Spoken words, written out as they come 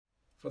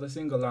For the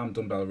single arm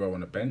dumbbell row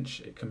on a bench,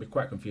 it can be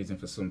quite confusing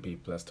for some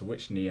people as to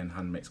which knee and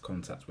hand makes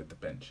contact with the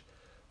bench.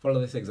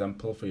 Follow this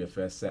example for your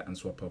first set and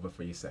swap over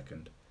for your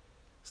second.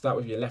 Start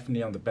with your left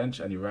knee on the bench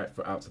and your right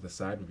foot out to the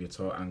side with your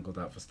toe angled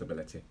out for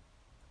stability.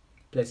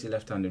 Place your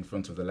left hand in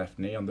front of the left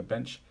knee on the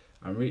bench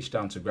and reach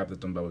down to grab the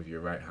dumbbell with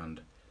your right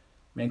hand.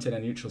 Maintain a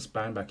neutral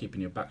spine by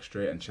keeping your back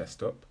straight and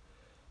chest up.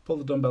 Pull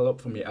the dumbbell up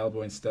from your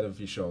elbow instead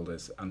of your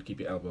shoulders and keep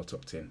your elbow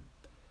tucked in.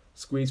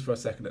 Squeeze for a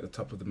second at the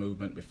top of the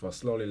movement before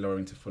slowly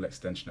lowering to full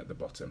extension at the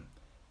bottom.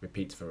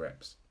 Repeat for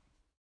reps.